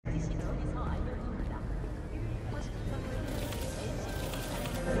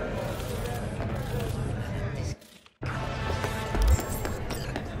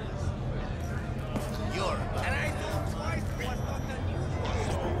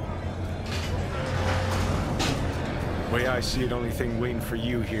Way I see it, only thing waiting for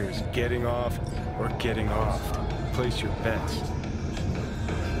you here is getting off or getting off. Place your bets.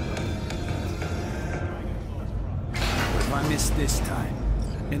 What if I miss this time?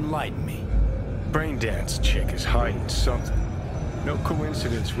 Enlighten me. Braindance chick is hiding something. No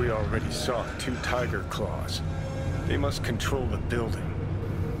coincidence we already saw 2 tiger claws. They must control the building.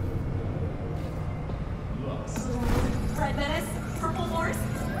 Red Menace, Purple Horse,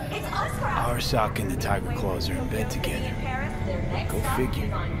 it's us, crowd. Arasaka and the Tiger Claws are in bed together. Go figure.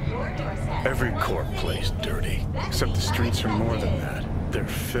 Every corp plays dirty, except the streets are more than that. They're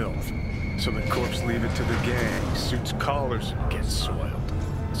filth. So the corps leave it to the gang, suits collars, and get soiled.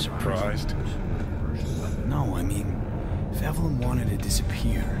 Surprised? No, I mean, if Evelyn wanted to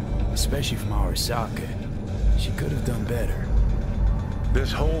disappear, especially from Arasaka, she could have done better.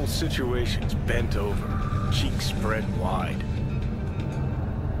 This whole situation's bent over, cheeks spread wide.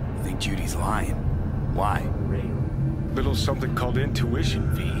 I think Judy's lying. Why? Little something called intuition,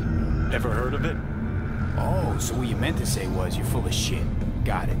 V. Ever heard of it? Oh, so what you meant to say was you're full of shit.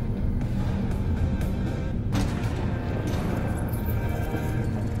 Got it.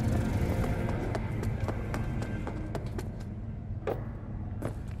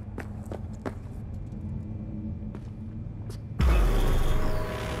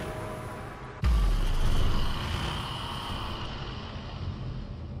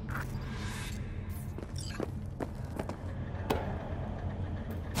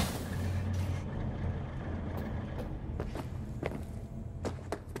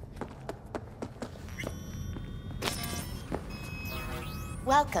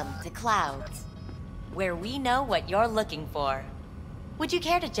 Welcome to Clouds, where we know what you're looking for. Would you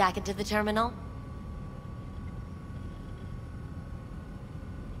care to jack into the terminal?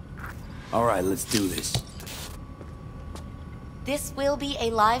 All right, let's do this. This will be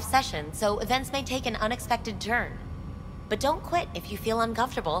a live session, so events may take an unexpected turn. But don't quit if you feel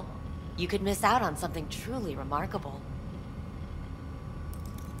uncomfortable. You could miss out on something truly remarkable.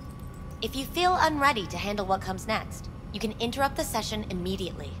 If you feel unready to handle what comes next, you can interrupt the session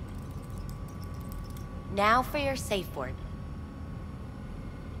immediately. Now for your safe word.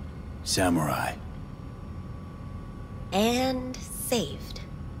 Samurai. And saved.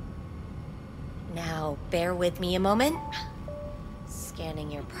 Now, bear with me a moment.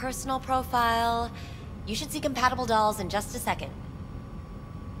 Scanning your personal profile. You should see compatible dolls in just a second.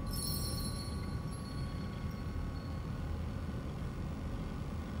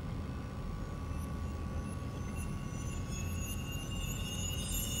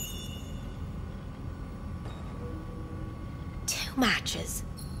 Matches.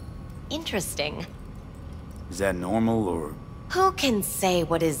 Interesting. Is that normal, or...? Who can say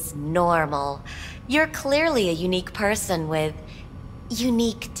what is normal? You're clearly a unique person with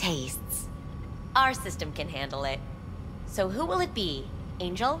unique tastes. Our system can handle it. So who will it be?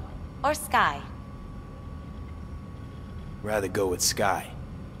 Angel or Sky? Rather go with Sky.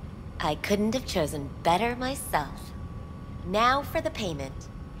 I couldn't have chosen better myself. Now for the payment,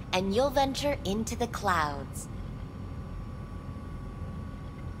 and you'll venture into the clouds.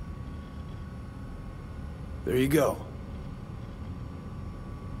 There you go.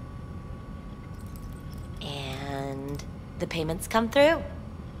 And the payments come through.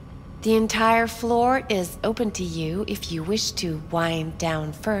 The entire floor is open to you if you wish to wind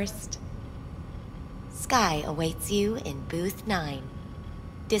down first. Sky awaits you in booth 9.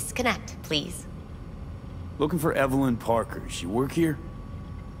 Disconnect, please. Looking for Evelyn Parker. She work here?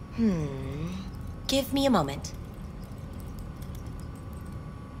 Give me a moment.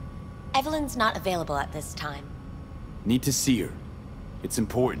 Evelyn's not available at this time. Need to see her. It's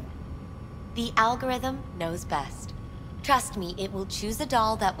important. The algorithm knows best. Trust me, it will choose a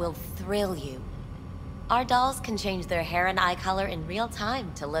doll that will thrill you. Our dolls can change their hair and eye color in real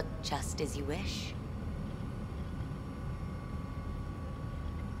time to look just as you wish.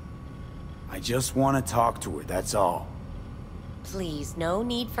 I just want to talk to her, that's all. Please, no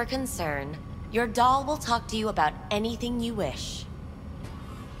need for concern. Your doll will talk to you about anything you wish.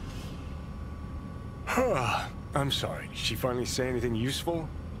 I'm sorry, did she finally say anything useful?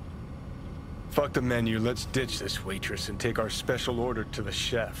 Fuck the menu, let's ditch this waitress and take our special order to the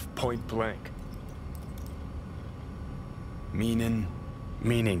chef, point blank. Meaning?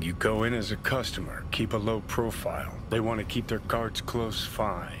 Meaning you go in as a customer, keep a low profile. They want to keep their cards close,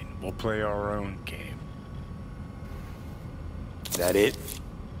 fine. We'll play our own game. Is that it?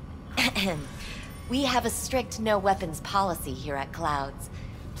 We have a strict no weapons policy here at Clouds.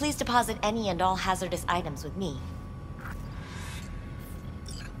 Please deposit any and all hazardous items with me.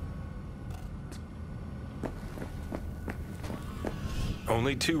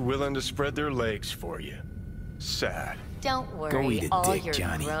 Only 2 willing to spread their legs for you. Sad. Don't Go worry, eat a all dick, your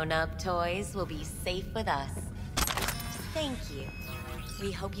Johnny. grown-up toys will be safe with us. Thank you.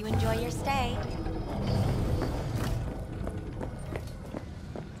 We hope you enjoy your stay.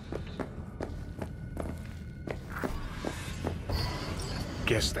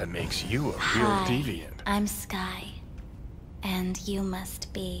 Guess that makes you a real Hi, deviant. I'm Sky. And you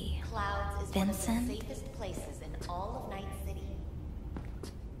must be... Clouds is Vincent? one of the safest places in all of Night City.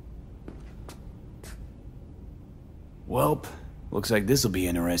 Welp, looks like this'll be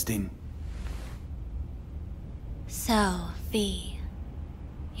interesting. So, V,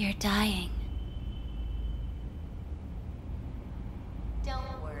 you're dying.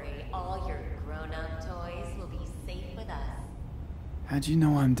 Don't worry, all your grown-up toys will be safe with us. How'd you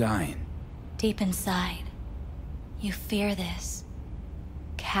know I'm dying? Deep inside, you fear this.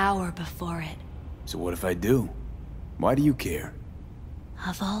 Cower before it. So what if I do? Why do you care?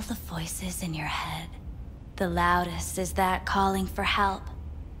 Of all the voices in your head, the loudest is that calling for help.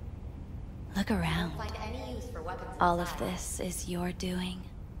 Look around. Find any use for weapons All of inside. this is your doing.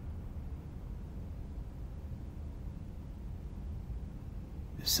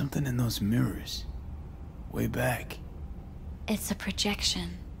 There's something in those mirrors. Way back. It's a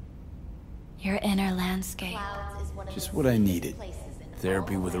projection. Your inner landscape. Clouds is one of Just the what I safest needed. places in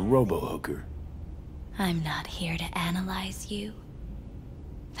Therapy all of with a Night robo-hooker. I'm not here to analyze you.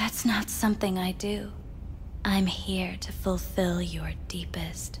 That's not something I do. I'm here to fulfill your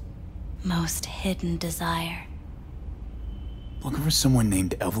deepest, most hidden desire. Looking for someone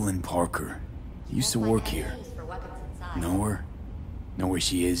named Evelyn Parker. Used to City. work Find any here. use for weapons inside. Know her? Know where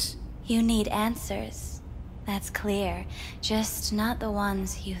she is? You need answers. That's clear. Just not the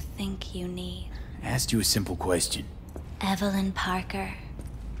ones you think you need. Asked you a simple question. Evelyn Parker.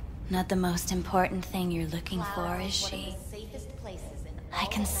 Not the most important thing you're looking for, Clouds is one of she? the safest places in I all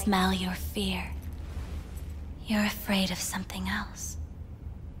can of Night smell City. your fear. You're afraid of something else.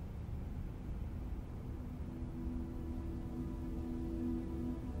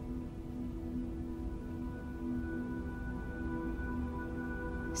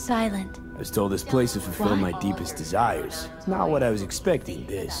 Silent. I was told this place would fulfill my deepest desires. Not what I was expecting,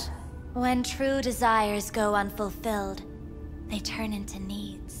 this. When true desires go unfulfilled, they turn into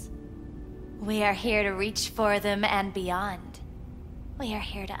needs. We are here to reach for them and beyond. We are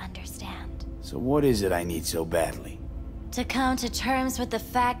here to understand. So what is it I need so badly? To come to terms with the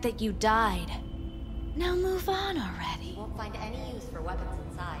fact that you died. Now move on already. You won't find any use for weapons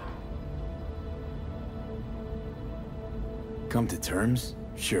inside. Come to terms?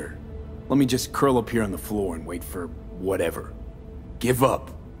 Sure. Let me just curl up here on the floor and wait for whatever. Give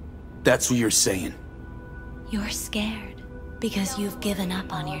up. That's what you're saying. You're scared because you've given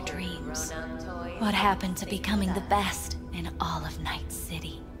up on your dreams. Grown-up toys. What happened to becoming the best in all of Night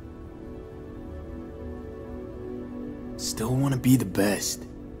City? Still want to be the best.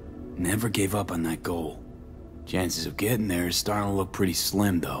 Never gave up on that goal. Chances of getting there is starting to look pretty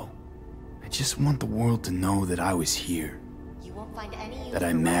slim, though. I just want the world to know that I was here. You won't find any use That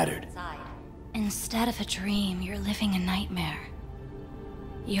I for weapons mattered. inside. Instead of a dream, you're living a nightmare.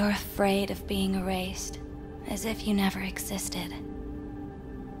 You're afraid of being erased, as if you never existed.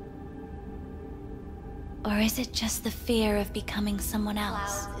 Or is it just the fear of becoming someone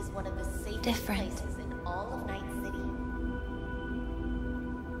else? Clouds is one of the safest Different. places in all of Night City.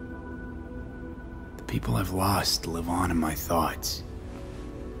 The people I've lost live on in my thoughts.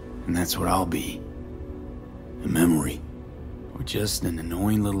 And that's what I'll be. A memory. Or just an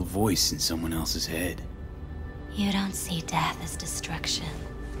annoying little voice in someone else's head. You don't see death as destruction,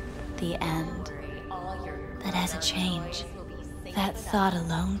 the end. Worry, all your But as a grown-up change, toys will be safe that with us. thought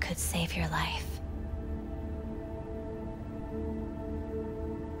alone could save your life.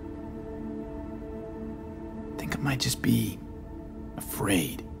 I think I might just be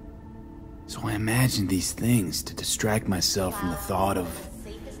afraid. So I imagined these things to distract myself from the thought of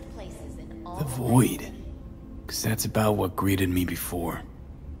The safest places in all the of Night void. City. Because that's about what greeted me before.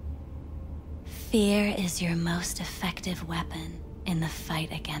 Fear is your most effective weapon in the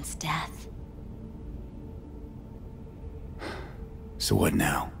fight against death. So what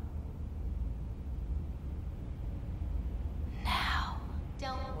now? Now,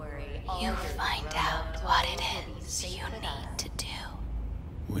 Don't worry, all you your find grown-up out what toys it will be is safe you with us. need to do.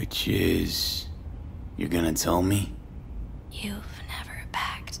 Which is... You're gonna tell me? You've never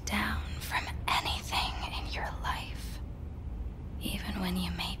backed down from anything in your life. Even when you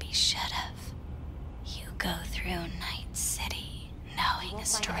maybe should have. You go through Night City knowing a won't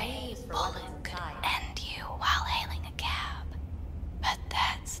find any stray use for bullet weapons could inside. end you while hailing a cab. But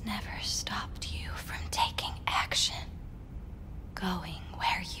that's never stopped you from taking action. Going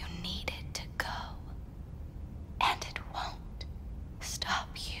where you needed to go.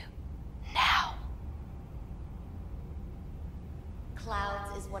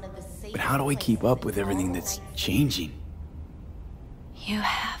 how do I keep up with everything that's changing? You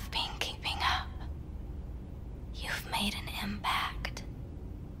have been keeping up. You've made an impact.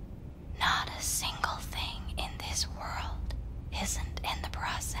 Not a single thing in this world isn't in the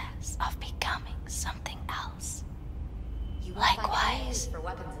process of becoming something else. Likewise,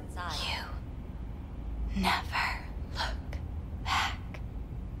 you never look back.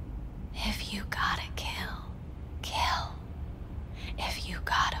 If you gotta kill, kill. If you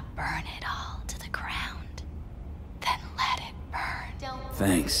gotta burn it all to the ground, then let it burn.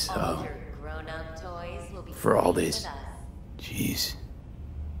 Thanks, for all this. Jeez,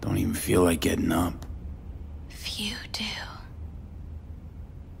 don't even feel like getting up. Few do.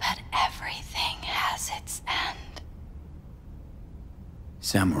 But everything has its end.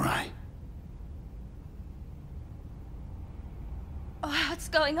 Samurai. Oh, what's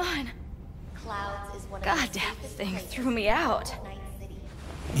going on? Goddamn thing threw me out.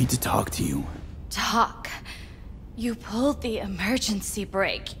 Need to talk to you. Talk? You pulled the emergency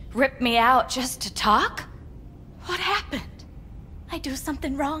brake, ripped me out just to talk? What happened? I do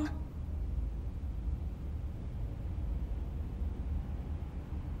something wrong?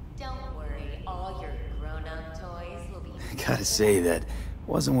 Don't worry, all your grown-up toys will be... I gotta say, that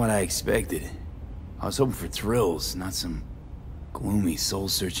wasn't what I expected. I was hoping for thrills, not some gloomy,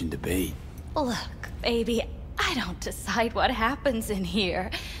 soul-searching debate. Look, baby, I don't decide what happens in here.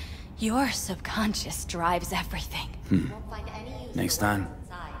 Your subconscious drives everything. Next time,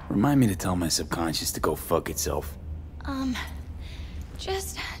 remind me to tell my subconscious to go fuck itself.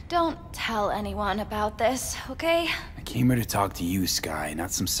 Just don't tell anyone about this, okay? I came here to talk to you, Sky,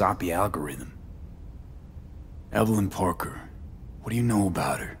 not some soppy algorithm. Evelyn Parker. What do you know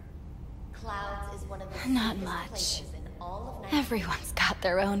about her? Not much. Everyone's got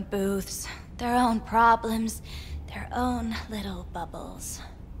their own booths, their own problems, their own little bubbles.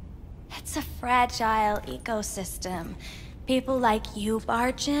 It's a fragile ecosystem. People like you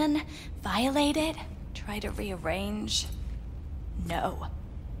barge in, violate it, try to rearrange. No.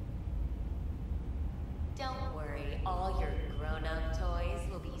 Don't worry, all your grown-up toys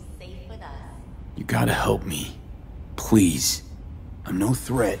will be safe with us. You gotta help me. Please. I'm no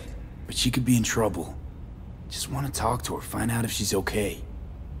threat, but she could be in trouble. Just want to talk to her, find out if she's okay.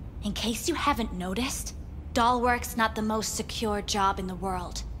 In case you haven't noticed, doll work's not the most secure job in the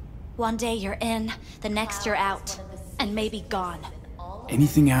world. One day you're in, the next you're out, and maybe gone.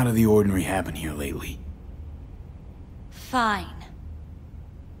 Anything out of the ordinary happen here lately? Fine.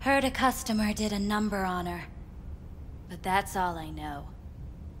 Heard a customer did a number on her. But that's all I know.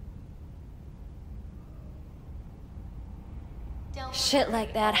 Shit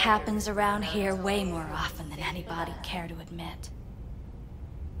like that happens around here way more often than anybody'd care to admit.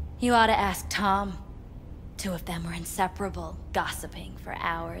 You ought to ask Tom. Two of them were inseparable, gossiping for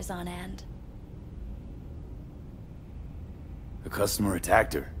hours on end. A customer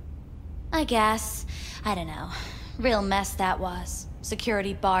attacked her. I guess. I don't know. Real mess that was.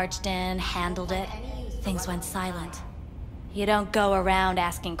 Security barged in, handled it. Things went silent. You don't go around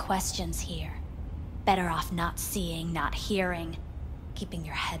asking questions here. Better off not seeing, not hearing. Keeping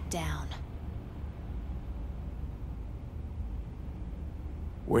your head down.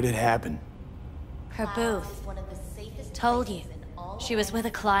 Where'd it happen? Her booth. Told you. She was with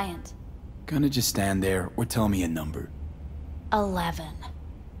a client. Gonna just stand there or tell me a number. 11.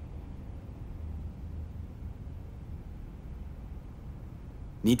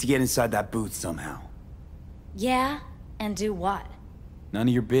 Need to get inside that booth somehow. Yeah? And do what? None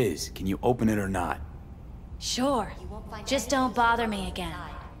of your biz. Can you open it or not? Sure. Just don't bother me again.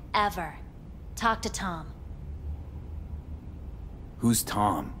 Ever. Talk to Tom. Who's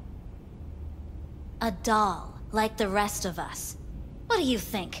Tom? A doll, like the rest of us. What do you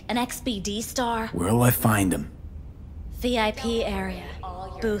think? An XBD star? Where'll I find him? VIP area.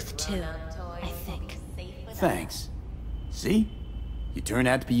 Booth 2, I think. Thanks. See? You turned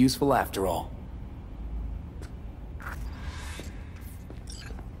out to be useful after all.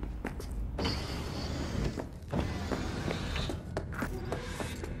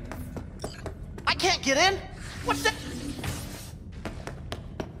 I can't get in! What's that?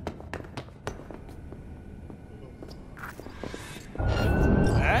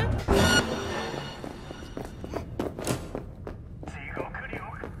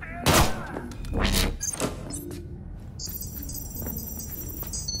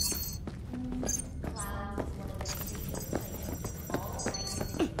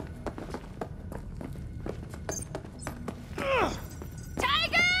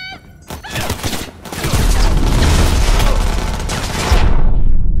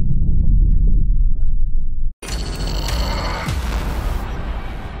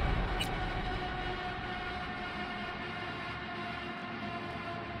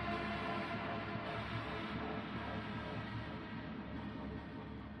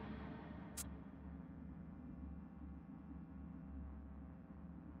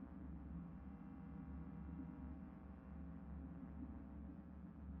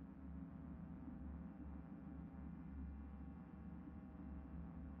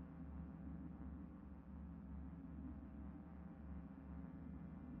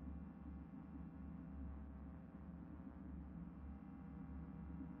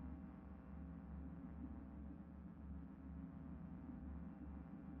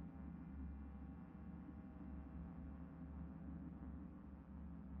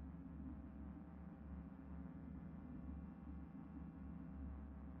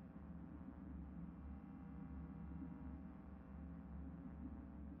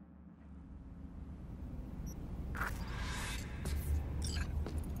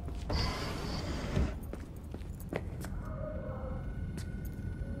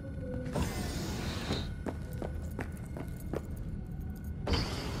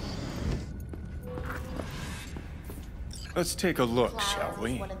 Let's take a look, Clouds shall is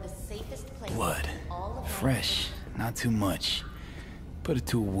we? one of the safest places Blood. in all of Night Fresh. City. Not too much. Put it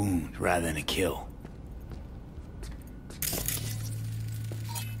to a wound rather than a kill.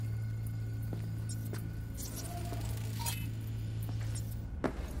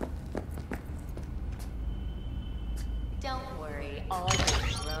 Don't worry, all your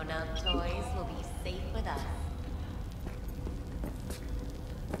grown-up toys will be safe with us.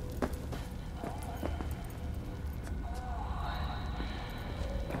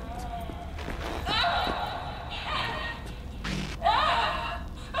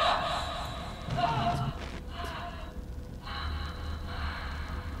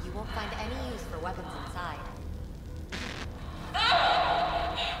 You won't find any use for weapons inside.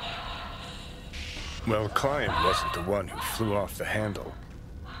 Well, Client wasn't the one who flew off the handle.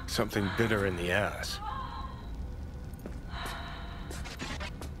 Something bit her in the ass.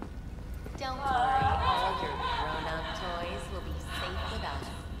 Don't worry, all your grown-up toys will be safe with us.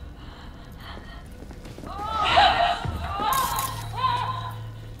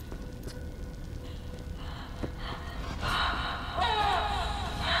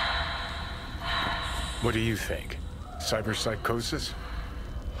 What do you think? Cyberpsychosis?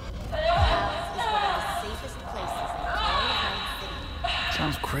 Clouds is one of the safest places in all of Night City.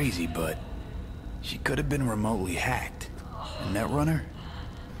 Sounds crazy, but she could have been remotely hacked. A netrunner?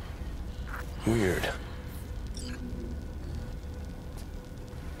 Weird.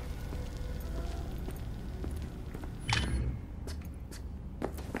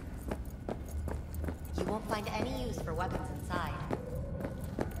 You won't find any use for weapons inside.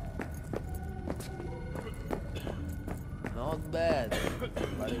 Not bad.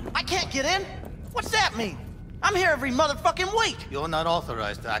 I can't get in? What's that mean? I'm here every motherfucking week. You're not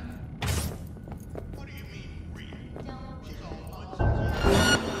authorized, Doc.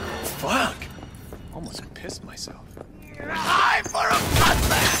 Fuck! Almost pissed myself. Time for a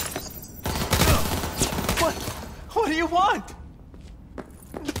bloodbath! What do you want?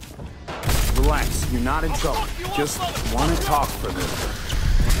 Relax, you're not in trouble. Just want to talk for a little.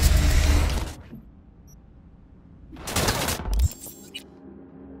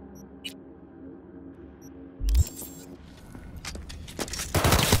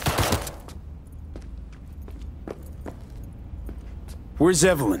 Where's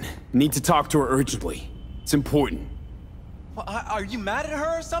Evelyn? Need to talk to her urgently. It's important. Are you mad at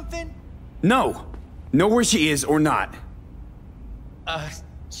her or something? No! Know where she is or not.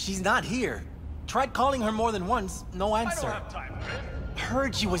 She's not here. Tried calling her more than once, no answer. I don't have time for this.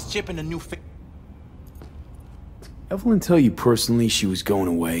 Heard she was chipping a new Evelyn tell you personally she was going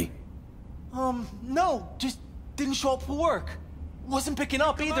away? No, just didn't show up for work. Wasn't picking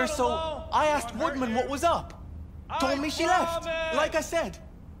up either, so I asked Woodman what was up. Told me she left, like I said.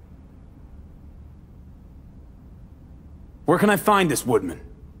 Where can I find this Woodman?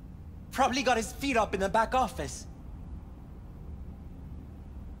 Probably got his feet up in the back office.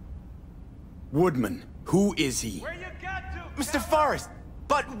 Woodman, who is he? Mr. Forrest,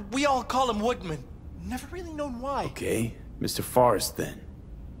 but we all call him Woodman. Never really known why. Okay, Mr. Forrest then.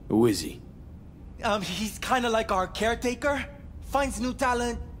 Who is he? He's kind of like our caretaker. Finds new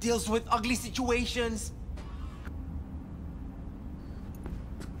talent, deals with ugly situations.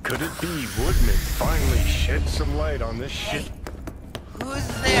 Could it be Woodman finally shed some light on this shit? Who's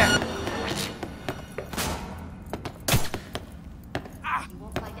there? You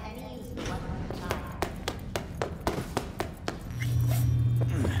won't find any use for weapons inside.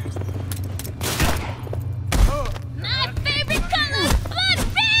 My favorite color, blood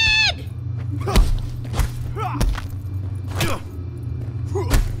red!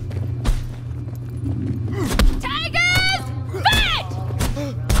 Tigers, red!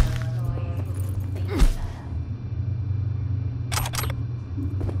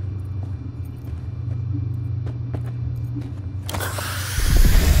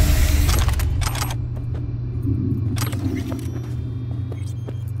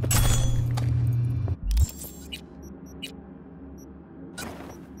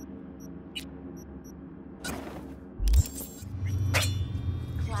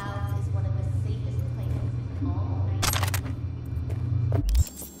 Clouds is one of the safest places in all of Night City.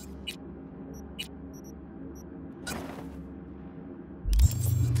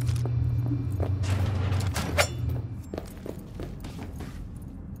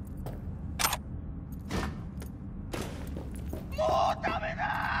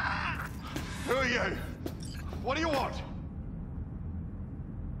 Who are you? What do you want?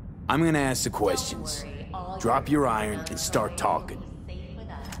 I'm gonna ask the questions. Don't worry, all Drop your iron and start talking. will be safe with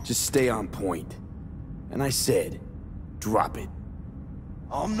us. Just stay on point. And I said, drop it.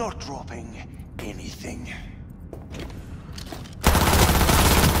 I'm not dropping anything.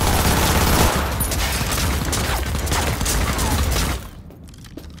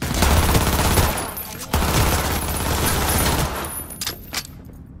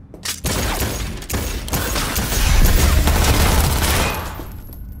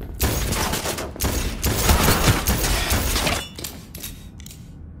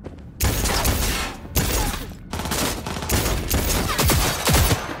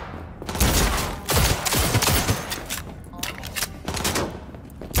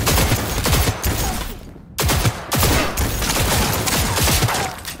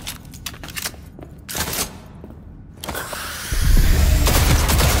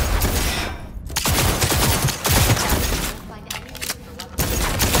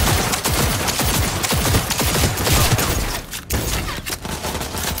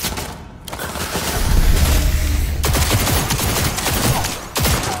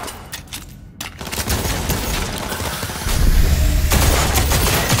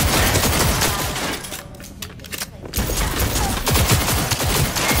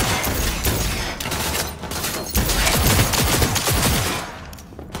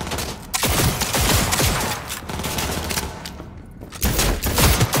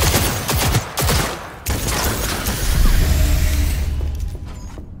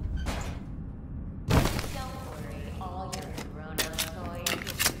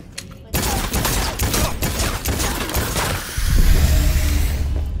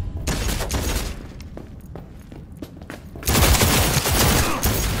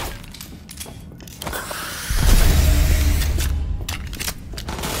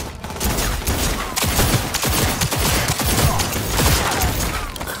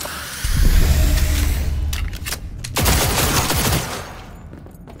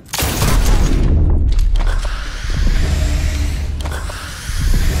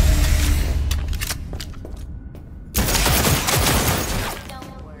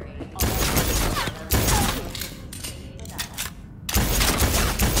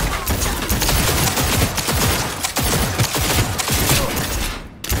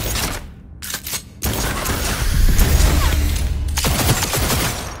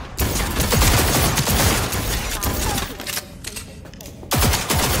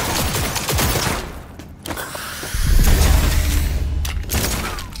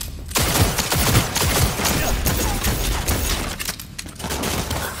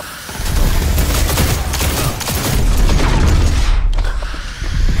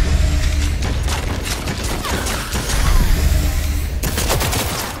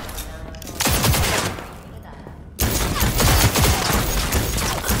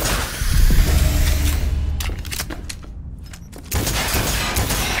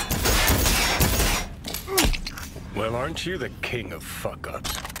 Well, aren't you the king of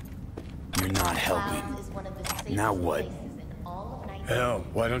fuck-ups? You're not helping. Now what? Hell,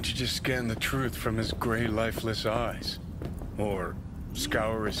 why don't you just scan the truth from his gray, lifeless eyes? Or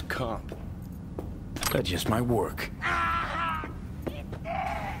scour his comp? That just might work.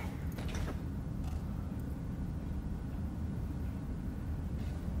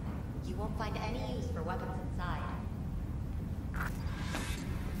 You won't find any use for weapons inside.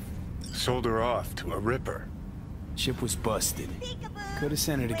 Sold her off to a Ripper. Ship was busted. Could have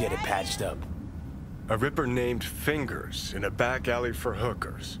sent her to get it patched up. A Ripper named Fingers in a back alley for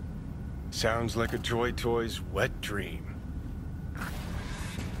hookers. Sounds like a Joy Toy's wet dream.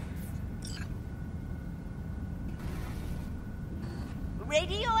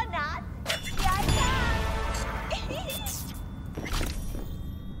 Radio or not? Yeah.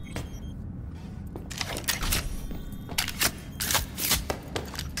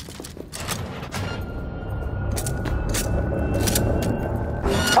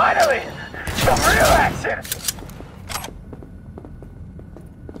 Finally! Some real action!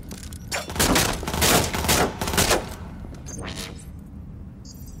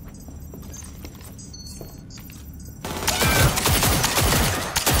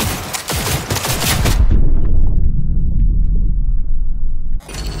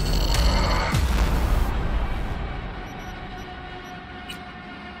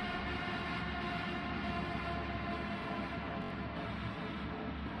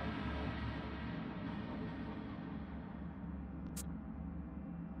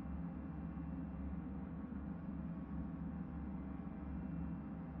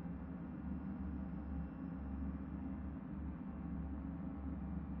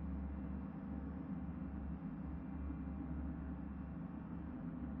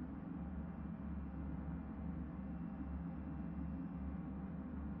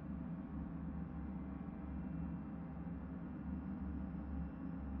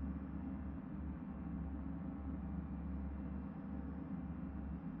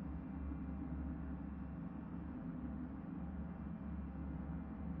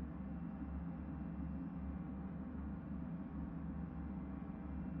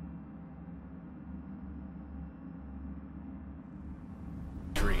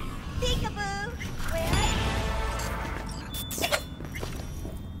 Peekaboo! Where?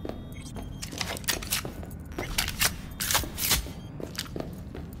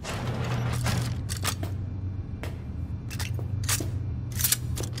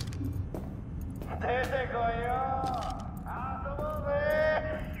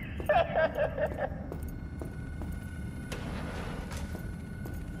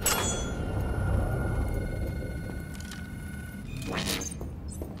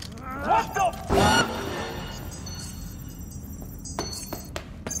 What the fuck?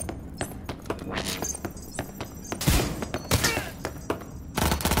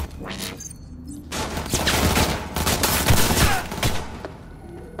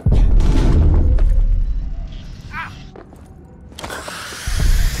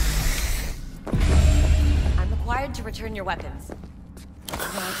 I'm required to return your weapons. No, I'd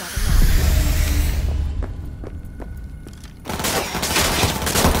rather not.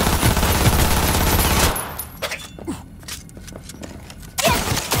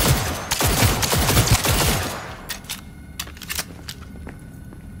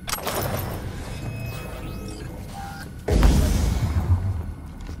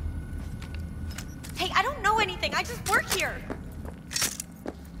 Hey, I don't know anything. I just work here.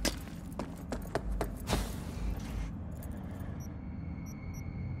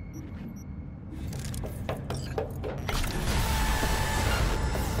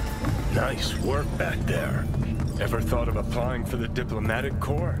 Nice work back there. Ever thought of applying for the diplomatic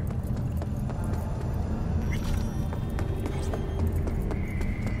corps?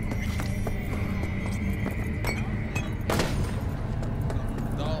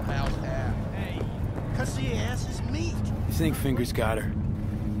 Dollhouse half. Hey, cussy ass is meat. You think Fingers got her?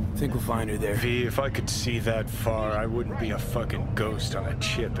 Think we'll find her there? V, if I could see that far, I wouldn't be a fucking ghost on a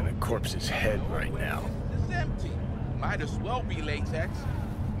chip in a corpse's head right now. It's empty. Might as well be latex.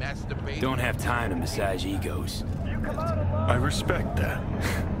 Masturbate. Don't have time to massage egos. I respect that.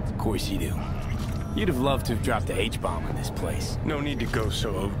 Of course you do. You'd have loved to have dropped the H-bomb on this place. No need to go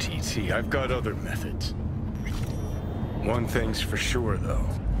so OTT. I've got other methods. One thing's for sure, though.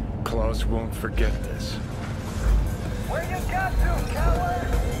 Claus won't forget this. Where you got to, coward?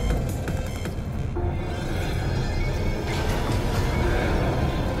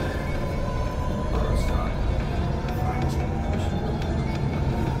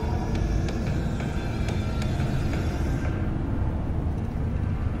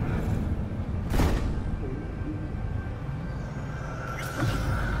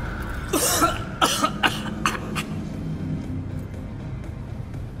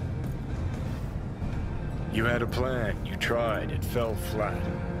 had a plan, you tried, it fell flat.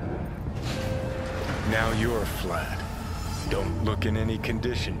 Now you're flat. Don't look in any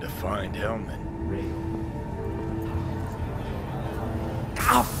condition to find Hellman.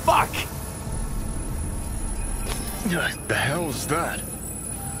 Ah, fuck! The hell's that?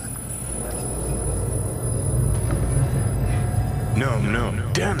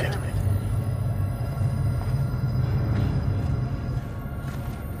 No, damn it!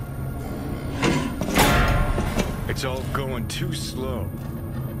 It's all going too slow.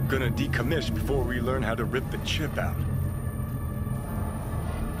 Gonna decommission before we learn how to rip the chip out.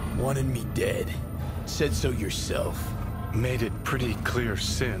 Wanted me dead. Said so yourself. Made it pretty clear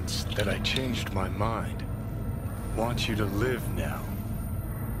since that I changed my mind. Want you to live now.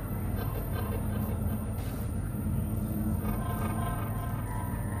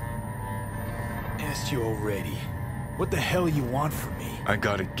 Asked you already. What the hell you want from me? I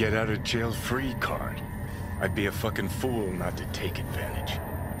got a get out of jail free card. I'd be a fucking fool not to take advantage.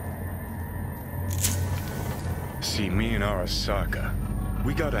 See, me and Arasaka,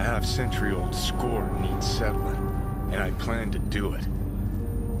 we got a half-century-old score needs settling, and I plan to do it.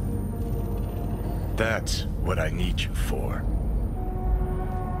 That's what I need you for.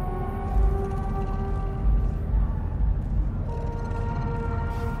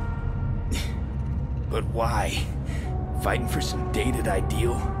 But why? Fighting for some dated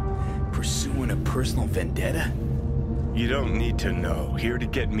ideal? Pursuing a personal vendetta? You don't need to know. Here to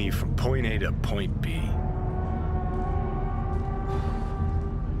get me from point A to point B.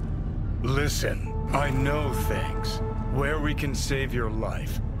 Listen, I know things. Where we can save your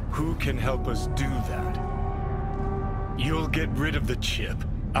life. Who can help us do that? You'll get rid of the chip.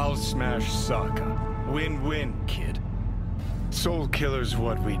 I'll smash Saka. Win-win, kid. Soul Killer's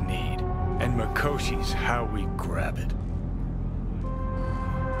what we need. And Makoshi's how we grab it.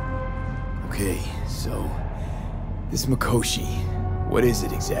 Okay, so... this Makoshi, what is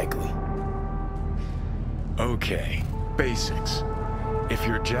it exactly? Okay, basics. If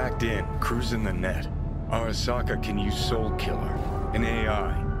you're jacked in, cruising the net, Arasaka can use Soul Killer, an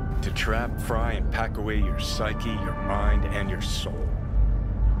AI, to trap, fry, and pack away your psyche, your mind, and your soul.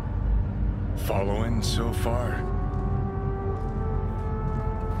 Following so far?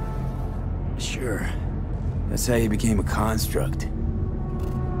 Sure. That's how you became a construct.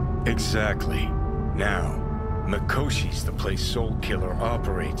 Exactly. Now, Makoshi's the place Soul Killer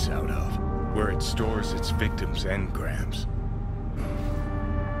operates out of, where it stores its victims' engrams.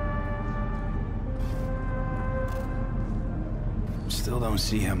 Still don't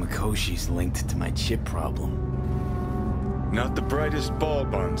see how Makoshi's linked to my chip problem. Not the brightest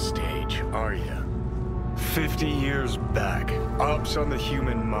bulb on stage, are ya? 50 years back, ops on the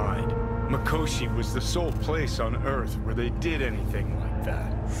human mind. Makoshi was the sole place on Earth where they did anything like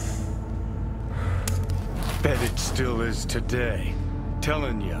that. Bet it still is today.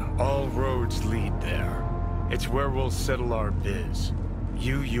 Telling ya, all roads lead there. It's where we'll settle our biz.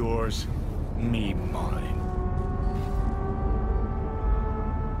 You yours, me mine.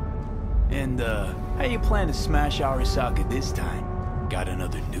 And, how you plan to smash Arasaka this time? Got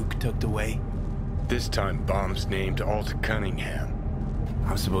another nuke tucked away? This time bomb's named Alta Cunningham.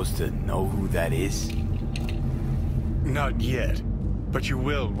 I'm supposed to know who that is? Not yet, but you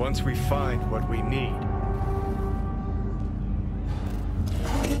will once we find what we need.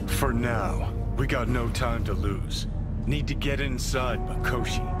 For now, we got no time to lose. Need to get inside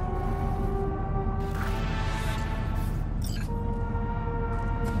Makoshi.